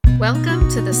Welcome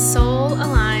to the Soul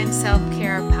Aligned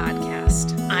Self-Care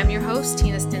Podcast. I'm your host,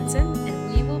 Tina Stinson,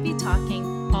 and we will be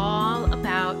talking all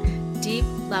about deep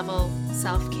level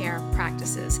self-care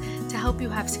practices to help you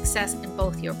have success in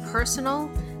both your personal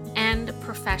and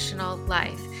professional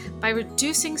life by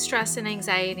reducing stress and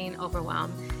anxiety and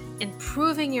overwhelm,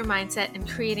 improving your mindset, and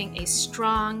creating a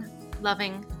strong,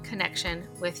 loving connection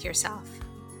with yourself.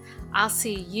 I'll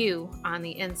see you on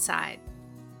the inside.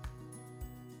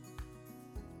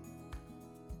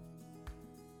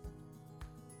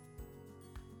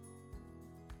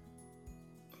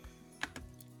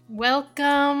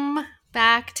 Welcome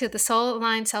back to the Soul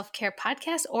Aligned Self-Care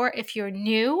Podcast, or if you're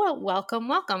new,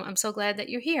 welcome. I'm so glad that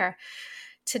you're here.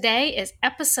 Today is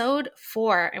episode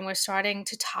 4, and we're starting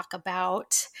to talk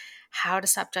about how to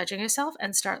stop judging yourself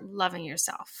and start loving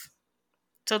yourself.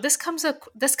 So this comes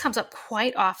up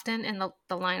quite often in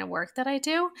the line of work that I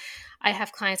do. I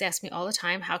have clients ask me all the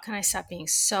time, how can I stop being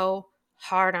so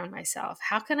hard on myself?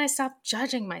 How can I stop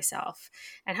judging myself?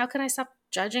 And how can I stop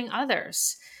judging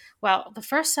others? Well, the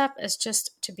first step is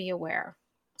just to be aware.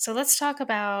 So let's talk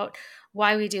about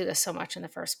why we do this so much in the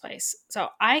first place. So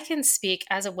I can speak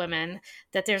as a woman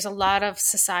that there's a lot of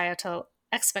societal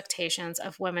expectations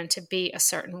of women to be a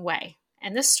certain way.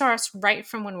 And this starts right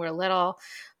from when we're little.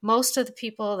 Most of the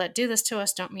people that do this to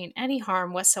us don't mean any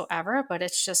harm whatsoever, but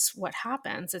it's just what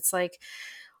happens. It's like,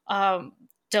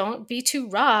 don't be too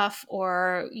rough,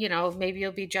 or, maybe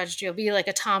you'll be judged. You'll be like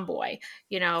a tomboy,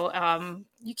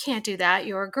 you can't do that.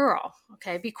 You're a girl.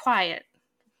 Okay. Be quiet,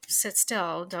 sit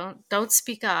still. Don't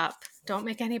speak up. Don't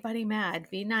make anybody mad.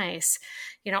 Be nice.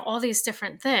 All these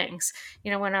different things.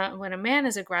 When a man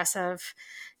is aggressive,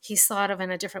 he's thought of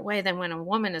in a different way than when a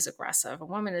woman is aggressive. A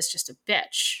woman is just a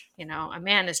bitch. A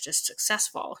man is just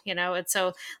successful. And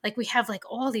so we have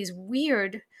all these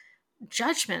weird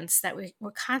judgments that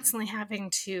we're constantly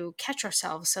having to catch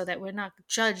ourselves so that we're not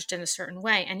judged in a certain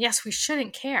way. And yes, we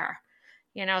shouldn't care,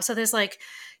 so there's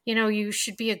you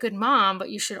should be a good mom,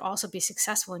 but you should also be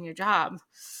successful in your job.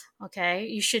 Okay.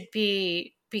 You should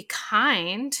be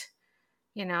kind,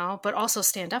 but also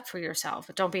stand up for yourself.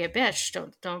 Don't be a bitch.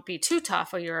 Don't be too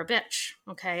tough or you're a bitch.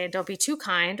 Okay. And don't be too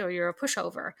kind or you're a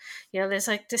pushover. There's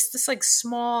this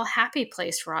small happy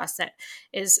place for us that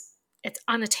it's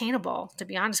unattainable, to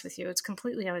be honest with you. It's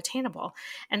completely unattainable.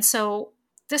 And so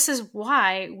this is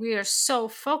why we are so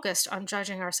focused on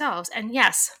judging ourselves. And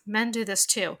yes, men do this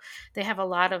too. They have a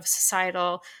lot of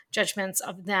societal judgments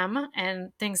of them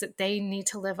and things that they need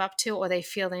to live up to, or they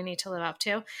feel they need to live up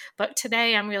to. But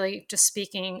today I'm really just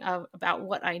speaking about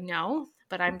what I know,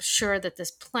 but I'm sure that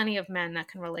there's plenty of men that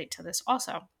can relate to this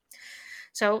also.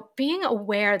 So being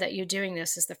aware that you're doing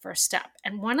this is the first step.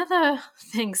 And one of the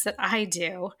things that I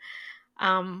do,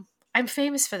 I'm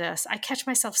famous for this. I catch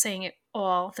myself saying it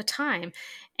all the time.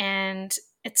 And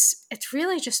it's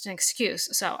really just an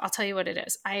excuse. So I'll tell you what it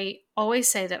is. I always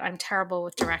say that I'm terrible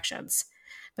with directions,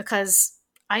 because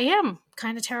I am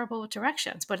kind of terrible with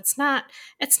directions, but it's not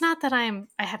that I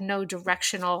have no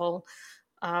directional,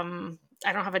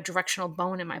 I don't have a directional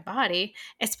bone in my body.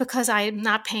 It's because I'm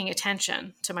not paying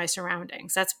attention to my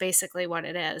surroundings. That's basically what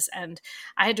it is. And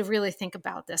I had to really think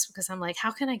about this, because I'm like,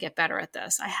 how can I get better at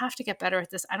this? I have to get better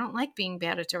at this. I don't like being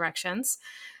bad at directions.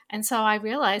 And so I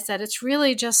realized that it's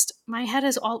really just, my head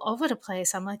is all over the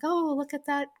place. I'm like, oh, look at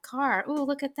that car. Oh,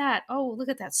 look at that. Oh, look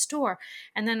at that store.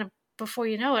 And then before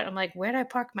you know it, I'm like, where did I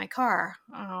park my car?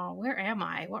 Oh, where am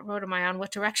I? What road am I on?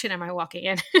 What direction am I walking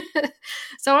in?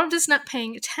 So I'm just not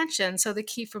paying attention. So the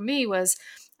key for me was,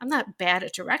 I'm not bad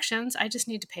at directions. I just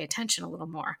need to pay attention a little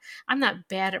more. I'm not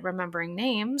bad at remembering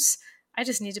names. I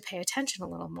just need to pay attention a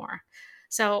little more.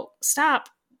 So stop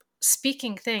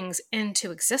speaking things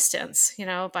into existence,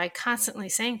 by constantly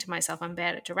saying to myself, I'm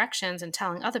bad at directions, and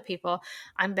telling other people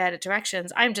I'm bad at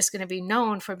directions. I'm just going to be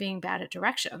known for being bad at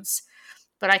directions.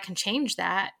 But I can change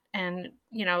that and,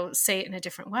 say it in a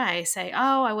different way. Say,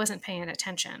 oh, I wasn't paying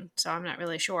attention, so I'm not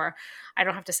really sure. I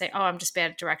don't have to say, oh, I'm just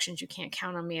bad at directions. You can't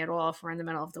count on me at all if we're in the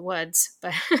middle of the woods.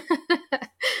 But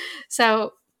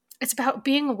so it's about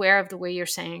being aware of the way you're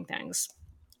saying things.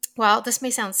 Well, this may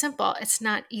sound simple. It's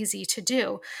not easy to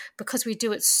do because we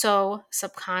do it so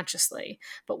subconsciously.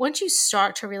 But once you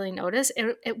start to really notice,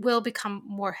 it will become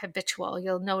more habitual.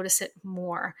 You'll notice it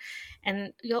more.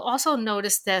 And you'll also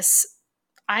notice this.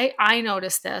 I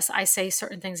notice this. I say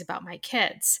certain things about my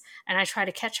kids, and I try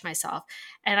to catch myself.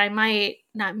 And I might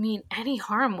not mean any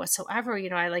harm whatsoever.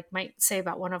 I might say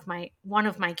about one of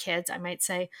my kids, I might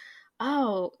say,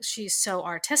 oh, she's so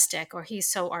artistic, or he's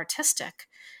so artistic.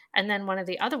 And then one of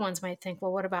the other ones might think,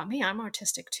 well, what about me? I'm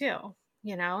artistic too,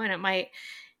 and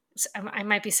I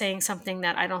might be saying something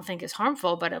that I don't think is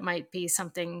harmful, but it might be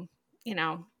something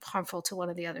harmful to one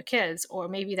of the other kids, or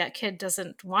maybe that kid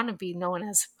doesn't want to be known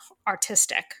as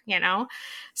artistic.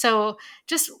 So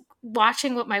just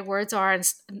watching what my words are,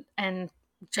 and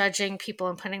judging people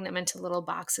and putting them into little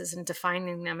boxes and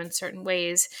defining them in certain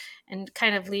ways and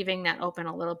kind of leaving that open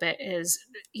a little bit, is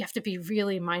you have to be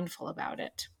really mindful about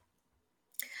it.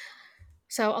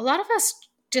 So a lot of us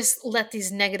just let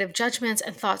these negative judgments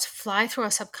and thoughts fly through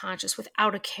our subconscious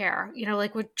without a care.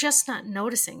 Like we're just not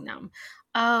noticing them.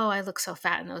 Oh, I look so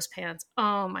fat in those pants.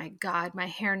 Oh my God, my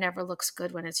hair never looks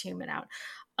good when it's humid out.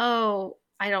 Oh,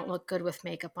 I don't look good with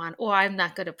makeup on. Or I'm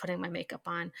not good at putting my makeup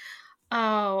on.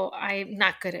 Oh, I'm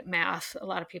not good at math. A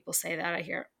lot of people say that. I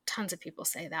hear tons of people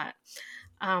say that.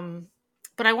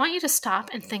 But I want you to stop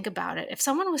and think about it. If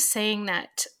someone was saying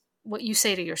that, what you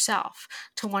say to yourself,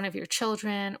 to one of your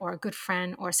children or a good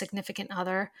friend or a significant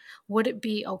other, would it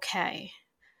be okay?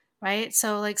 Right?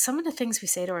 So like some of the things we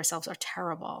say to ourselves are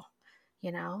terrible.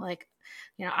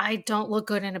 I don't look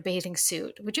good in a bathing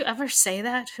suit. Would you ever say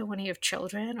that to one of your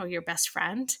children or your best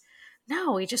friend?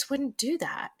 No, we just wouldn't do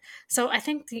that. So I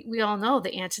think we all know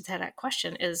the answer to that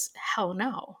question is hell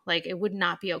no. Like it would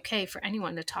not be okay for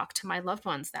anyone to talk to my loved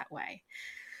ones that way.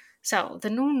 So the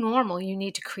new normal you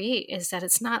need to create is that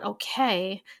it's not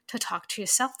okay to talk to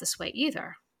yourself this way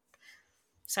either.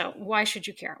 So why should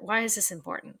you care? Why is this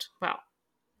important? Well,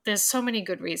 there's so many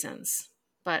good reasons,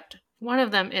 but one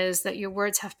of them is that your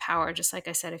words have power, just like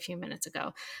I said a few minutes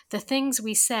ago. The things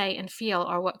we say and feel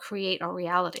are what create our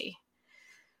reality.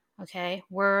 Okay?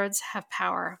 Words have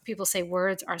power. People say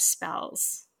words are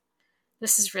spells.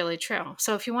 This is really true.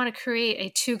 So if you want to create a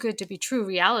too good to be true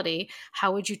reality,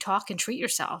 how would you talk and treat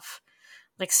yourself?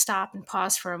 Like stop and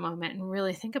pause for a moment and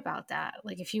really think about that.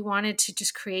 Like if you wanted to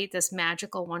just create this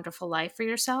magical, wonderful life for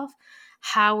yourself,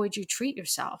 how would you treat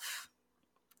yourself?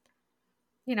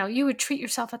 You would treat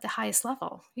yourself at the highest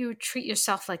level. You would treat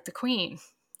yourself like the queen,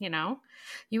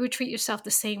 You would treat yourself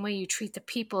the same way you treat the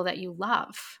people that you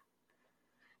love.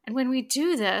 And when we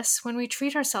do this, when we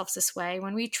treat ourselves this way,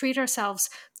 when we treat ourselves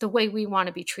the way we want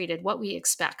to be treated, what we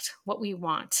expect, what we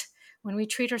want, when we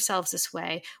treat ourselves this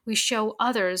way, we show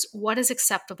others what is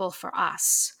acceptable for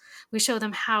us. We show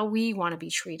them how we want to be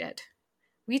treated.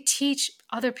 We teach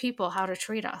other people how to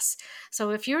treat us. So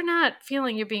if you're not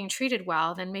feeling you're being treated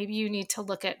well, then maybe you need to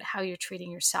look at how you're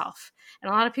treating yourself.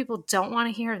 And a lot of people don't want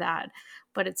to hear that,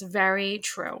 but it's very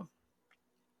true.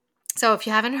 So if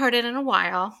you haven't heard it in a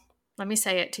while, let me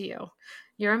say it to you.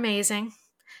 You're amazing,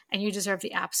 and you deserve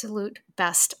the absolute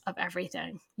best of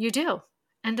everything. You do.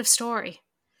 End of story.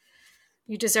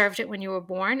 You deserved it when you were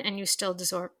born, and you still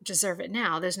deserve it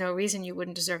now. There's no reason you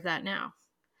wouldn't deserve that now.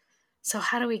 So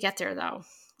how do we get there, though?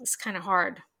 It's kind of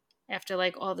hard after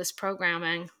like all this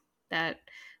programming that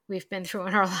we've been through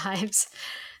in our lives.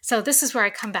 So this is where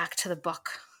I come back to the book.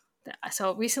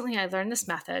 So recently I learned this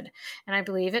method, and I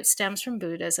believe it stems from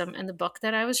Buddhism. And the book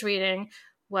that I was reading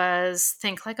was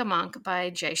Think Like a Monk by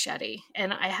Jay Shetty.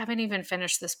 And I haven't even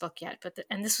finished this book yet,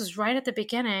 and this was right at the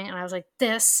beginning. And I was like,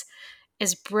 this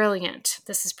is brilliant.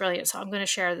 This is brilliant. So I'm going to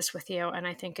share this with you. And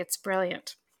I think it's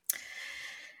brilliant.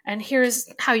 And here's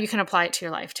how you can apply it to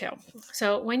your life too.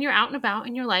 So when you're out and about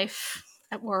in your life,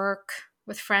 at work,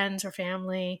 with friends or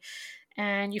family,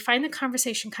 and you find the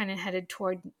conversation kind of headed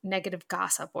toward negative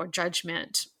gossip or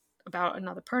judgment about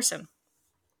another person,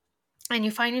 and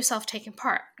you find yourself taking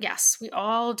part. Yes, we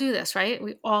all do this, right?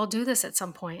 We all do this at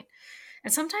some point.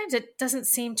 And sometimes it doesn't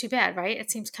seem too bad, right? It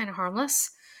seems kind of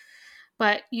harmless.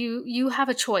 But you have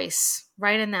a choice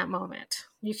right in that moment.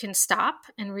 You can stop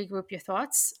and regroup your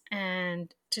thoughts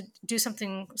and to do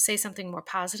something, say something more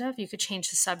positive. You could change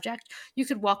the subject. You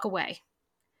could walk away.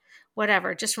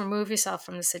 Whatever, just remove yourself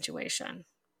from the situation.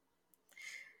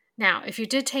 Now, if you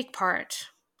did take part,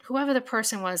 whoever the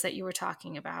person was that you were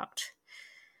talking about,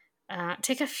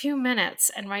 take a few minutes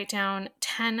and write down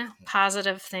 10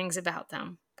 positive things about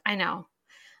them. I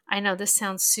know this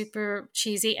sounds super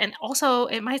cheesy, and also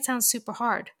it might sound super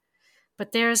hard,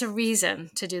 but there's a reason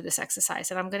to do this exercise,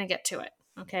 and I'm going to get to it.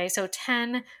 Okay, so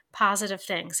 10 positive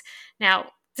things.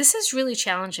 Now, this is really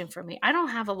challenging for me. I don't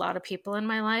have a lot of people in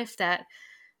my life that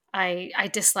I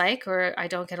dislike or I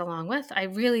don't get along with. I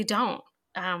really don't.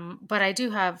 But I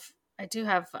do have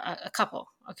a couple.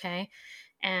 Okay,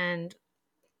 and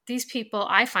these people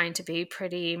I find to be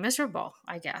pretty miserable,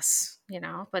 I guess,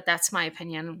 but that's my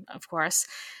opinion, of course.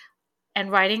 And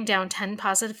writing down 10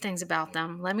 positive things about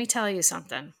them, let me tell you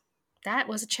something. That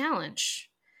was a challenge.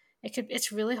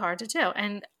 It's really hard to do.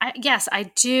 And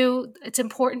I do. It's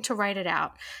important to write it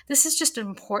out. This is just an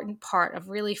important part of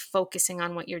really focusing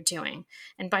on what you're doing.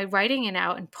 And by writing it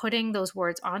out and putting those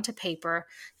words onto paper,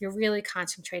 you're really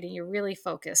concentrating, you're really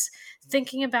focused,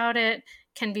 thinking about it,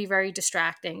 can be very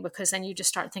distracting, because then you just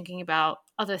start thinking about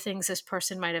other things this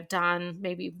person might have done,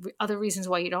 maybe other reasons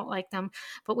why you don't like them.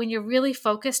 But when you're really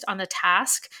focused on the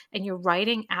task and you're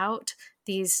writing out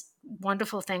these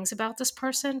wonderful things about this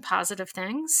person, positive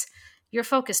things, you're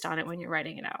focused on it when you're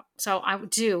writing it out. So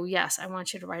yes, I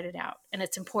want you to write it out. And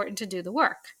it's important to do the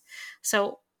work.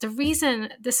 So the reason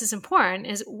this is important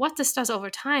is what this does over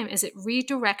time is it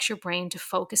redirects your brain to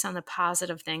focus on the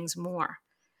positive things more.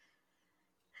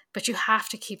 But you have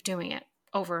to keep doing it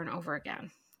over and over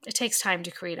again. It takes time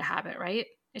to create a habit, right?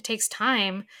 It takes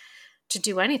time to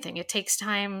do anything. It takes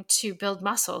time to build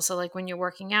muscle. So like when you're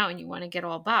working out and you want to get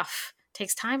all buff, it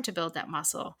takes time to build that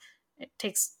muscle. It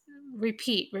takes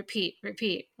repeat,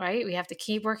 right? We have to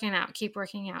keep working out. It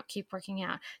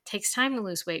takes time to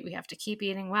lose weight. We have to keep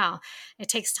eating well. It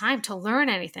takes time to learn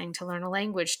anything, to learn a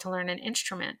language, to learn an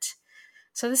instrument.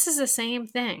 So this is the same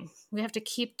thing. We have to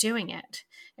keep doing it.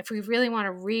 If we really want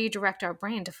to redirect our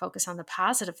brain to focus on the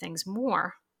positive things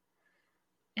more,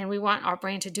 and we want our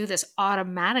brain to do this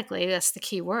automatically, that's the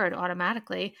key word,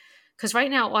 automatically, because right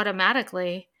now,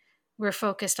 automatically, we're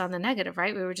focused on the negative,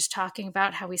 right? We were just talking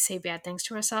about how we say bad things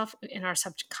to ourselves in our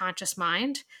subconscious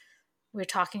mind. We're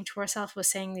talking to ourselves, we're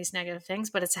saying these negative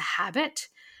things, but it's a habit.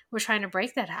 We're trying to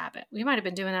break that habit. We might have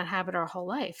been doing that habit our whole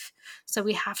life. So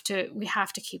we have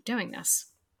to keep doing this.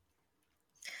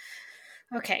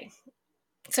 Okay.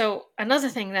 So another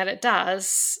thing that it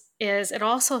does is it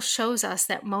also shows us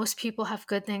that most people have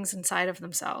good things inside of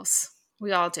themselves.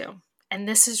 We all do. And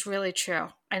this is really true.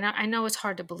 I know it's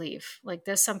hard to believe. Like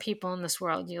there's some people in this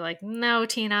world, you're like, no,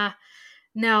 Tina,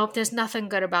 no, there's nothing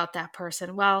good about that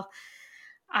person. Well,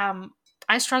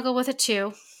 I struggle with it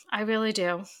too. I really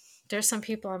do. There's some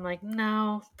people I'm like,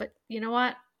 no, but you know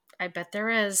what? I bet there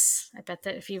is. I bet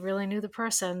that if you really knew the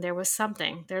person, there's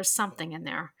something in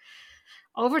there.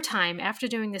 Over time, after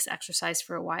doing this exercise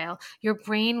for a while, your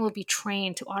brain will be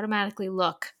trained to automatically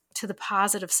look to the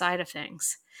positive side of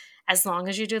things as long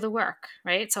as you do the work,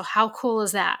 right? So how cool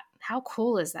is that?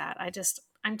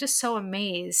 I'm just so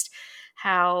amazed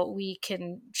how we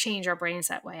can change our brains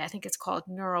that way. I think it's called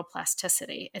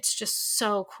neuroplasticity. It's just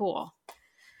so cool.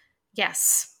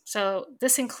 Yes. So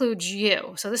this includes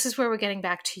you. So this is where we're getting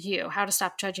back to you, how to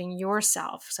stop judging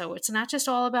yourself. So it's not just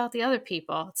all about the other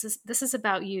people. This is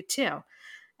about you too.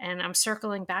 And I'm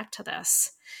circling back to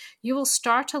this. You will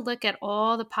start to look at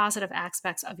all the positive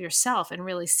aspects of yourself and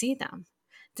really see them.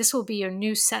 This will be your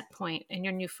new set point and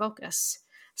your new focus.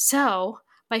 So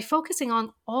by focusing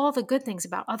on all the good things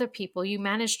about other people, you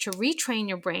manage to retrain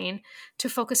your brain to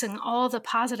focus on all the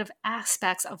positive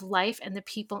aspects of life and the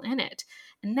people in it.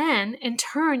 And then, in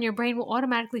turn, your brain will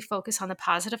automatically focus on the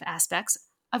positive aspects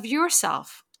of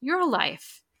yourself, your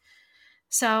life.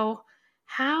 So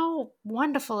how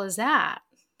wonderful is that?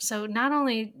 So not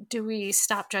only do we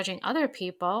stop judging other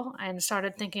people and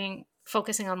started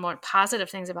focusing on more positive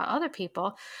things about other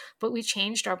people, but we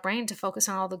changed our brain to focus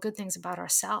on all the good things about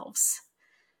ourselves.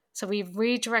 So we've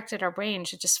redirected our brain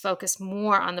to just focus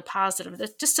more on the positive.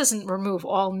 That just doesn't remove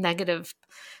all negative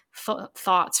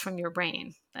thoughts from your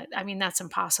brain. I mean, that's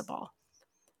impossible.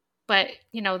 But,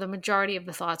 the majority of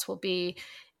the thoughts will be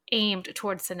aimed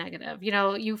towards the negative.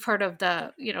 You've heard of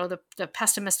the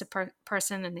pessimistic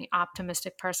person and the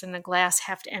optimistic person, the glass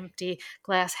half empty,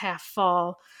 glass half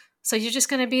full. So you're just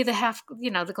going to be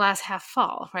the glass half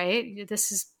full, right?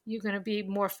 You're going to be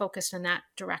more focused in that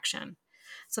direction.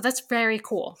 So that's very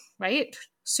cool, right?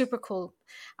 Super cool.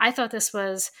 I thought this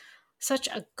was such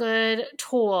a good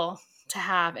tool to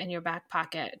have in your back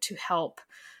pocket to help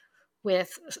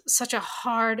with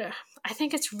I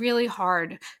think it's really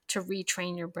hard to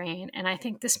retrain your brain. And I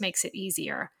think this makes it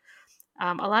easier.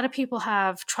 A lot of people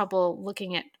have trouble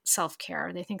looking at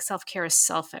self-care. They think self-care is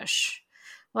selfish.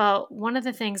 Well, one of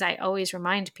the things I always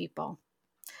remind people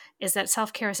is that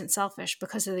self-care isn't selfish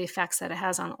because of the effects that it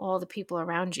has on all the people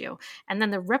around you. And then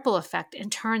the ripple effect in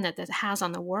turn that has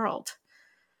on the world.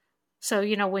 So,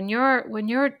 when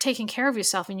you're taking care of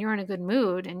yourself and you're in a good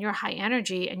mood and you're high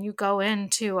energy and you go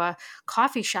into a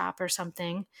coffee shop or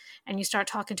something and you start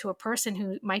talking to a person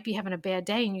who might be having a bad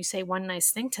day and you say one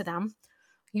nice thing to them,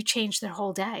 you change their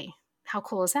whole day. How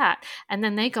cool is that? And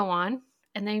then they go on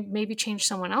and they maybe change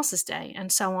someone else's day,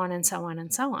 and so on and so on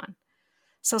and so on.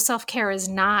 So self-care is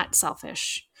not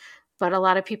selfish. But a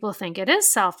lot of people think it is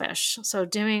selfish. So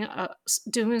doing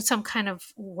some kind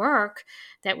of work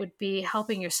that would be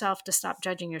helping yourself to stop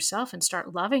judging yourself and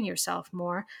start loving yourself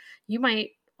more, you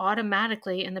might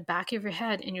automatically in the back of your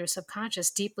head, in your subconscious,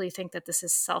 deeply think that this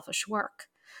is selfish work.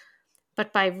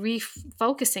 But by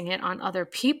refocusing it on other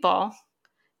people,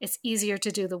 it's easier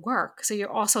to do the work. So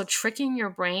you're also tricking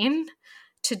your brain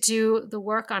to do the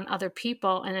work on other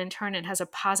people, and in turn it has a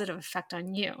positive effect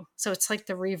on you. So it's like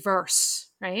the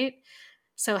reverse, right?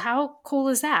 So how cool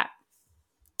is that?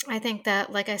 I think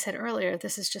that, like I said earlier,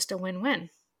 this is just a win-win.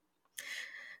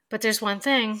 But there's one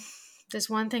thing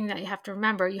that you have to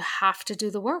remember: you have to do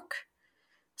the work.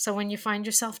 So when you find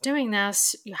yourself doing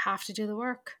this, you have to do the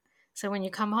work. So when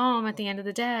you come home at the end of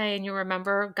the day and you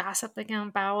remember gossiping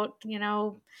about,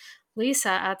 Lisa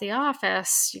at the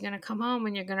office, you're going to come home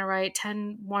and you're going to write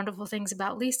 10 wonderful things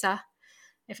about Lisa.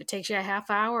 If it takes you a half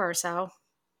hour or so,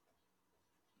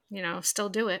 still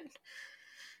do it.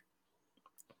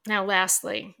 Now,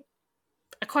 lastly,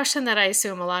 a question that I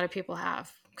assume a lot of people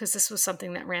have, because this was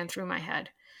something that ran through my head.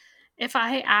 If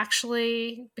I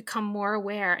actually become more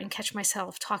aware and catch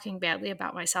myself talking badly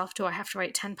about myself, do I have to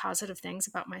write 10 positive things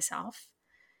about myself?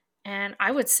 And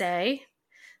I would say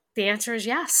the answer is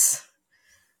yes.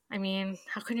 I mean,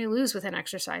 how can you lose with an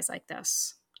exercise like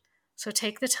this? So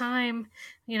take the time,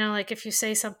 like if you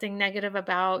say something negative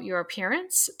about your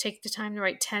appearance, take the time to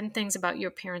write 10 things about your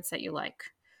appearance that you like.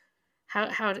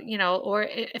 Or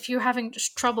if you're having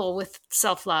trouble with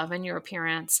self-love and your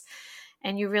appearance,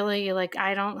 and you really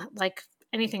I don't like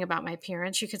anything about my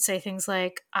appearance, you could say things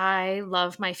like, I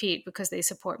love my feet because they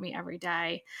support me every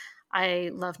day. I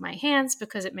love my hands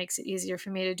because it makes it easier for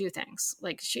me to do things,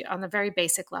 on the very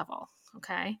basic level.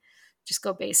 Okay. Just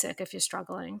go basic if you're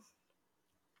struggling.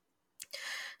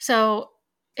 So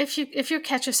if you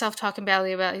catch yourself talking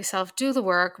badly about yourself, do the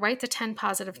work, write the 10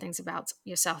 positive things about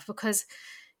yourself, because,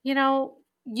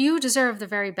 you deserve the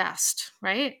very best,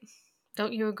 right?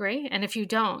 Don't you agree? And if you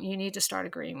don't, you need to start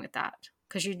agreeing with that,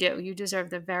 because you do. You deserve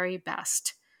the very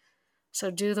best. So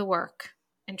do the work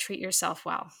and treat yourself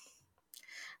well.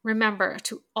 Remember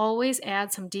to always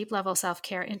add some deep level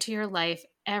self-care into your life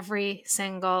every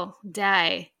single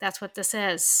day. That's what this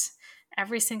is.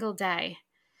 Every single day.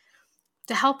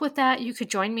 To help with that, you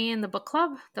could join me in the book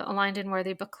club, the Aligned and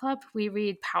Worthy Book Club. We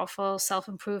read powerful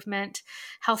self-improvement,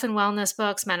 health and wellness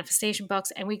books, manifestation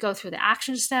books, and we go through the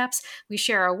action steps. We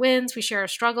share our wins, we share our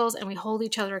struggles, and we hold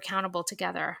each other accountable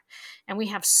together. And we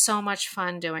have so much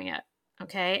fun doing it.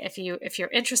 Okay, if you're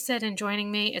interested in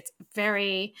joining me, it's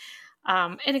very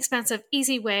inexpensive,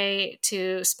 easy way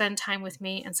to spend time with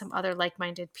me and some other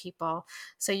like-minded people.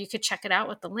 So you could check it out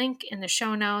with the link in the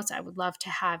show notes. I would love to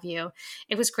have you.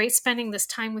 It was great spending this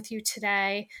time with you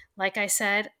today. Like I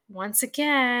said, once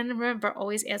again, remember,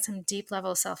 always add some deep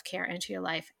level self-care into your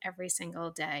life every single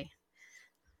day.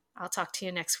 I'll talk to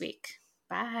you next week.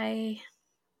 Bye.